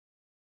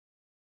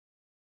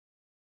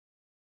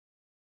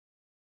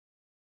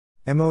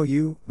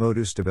MOU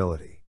Modu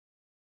Stability.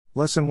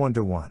 Lesson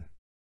 1-1.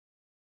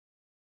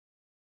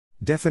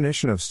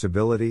 Definition of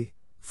stability,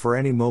 for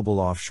any mobile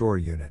offshore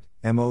unit,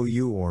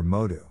 MOU or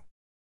Modu.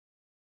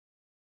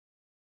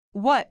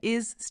 What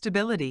is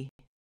stability?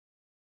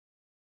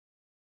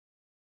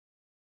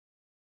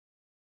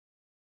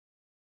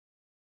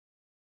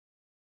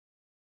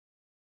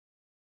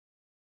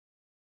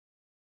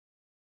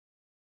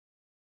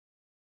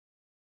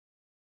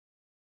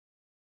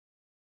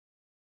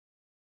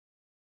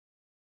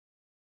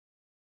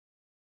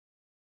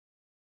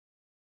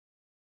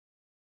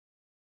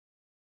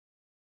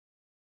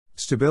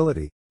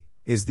 Stability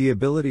is the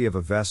ability of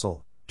a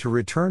vessel to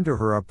return to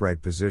her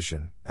upright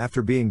position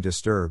after being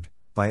disturbed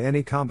by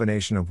any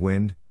combination of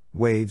wind,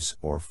 waves,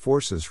 or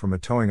forces from a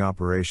towing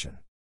operation.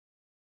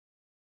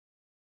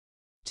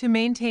 To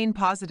maintain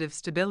positive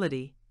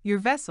stability, your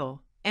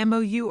vessel,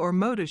 MOU or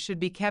Modu, should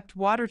be kept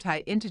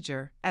watertight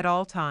integer at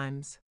all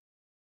times.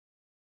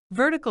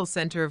 Vertical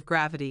center of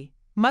gravity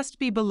must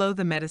be below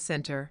the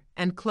metacenter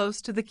and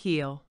close to the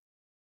keel.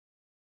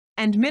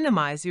 And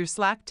minimize your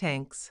slack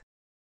tanks.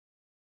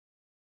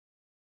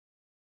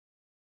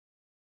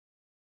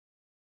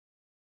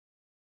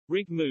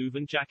 Rig Move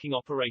and Jacking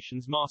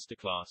Operations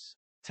Masterclass.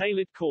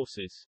 Tailored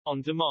courses,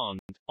 on demand,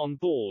 on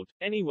board,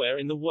 anywhere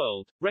in the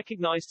world,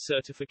 recognized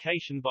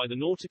certification by the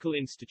Nautical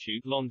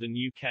Institute, London,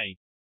 UK.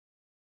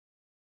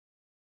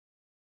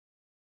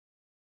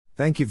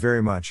 Thank you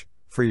very much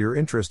for your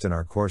interest in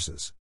our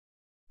courses.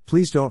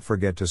 Please don't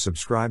forget to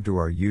subscribe to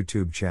our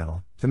YouTube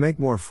channel to make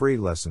more free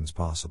lessons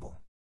possible.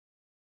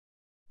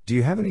 Do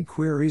you have any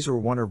queries or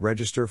want to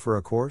register for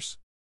a course?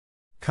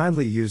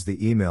 Kindly use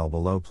the email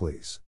below,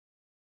 please.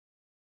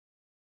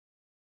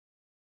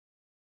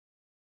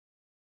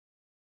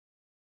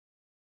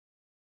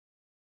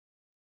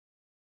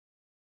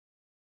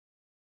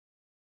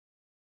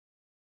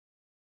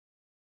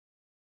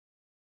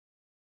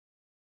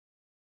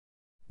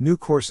 New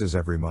courses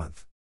every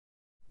month.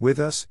 With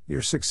us,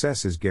 your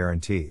success is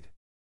guaranteed.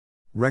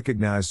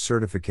 Recognized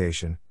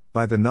certification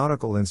by the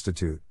Nautical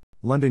Institute,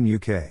 London,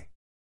 UK.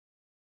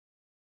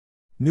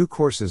 New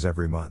courses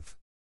every month.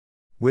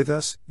 With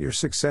us, your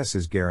success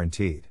is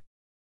guaranteed.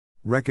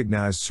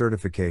 Recognized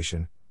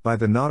certification by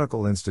the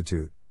Nautical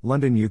Institute,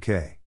 London,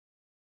 UK.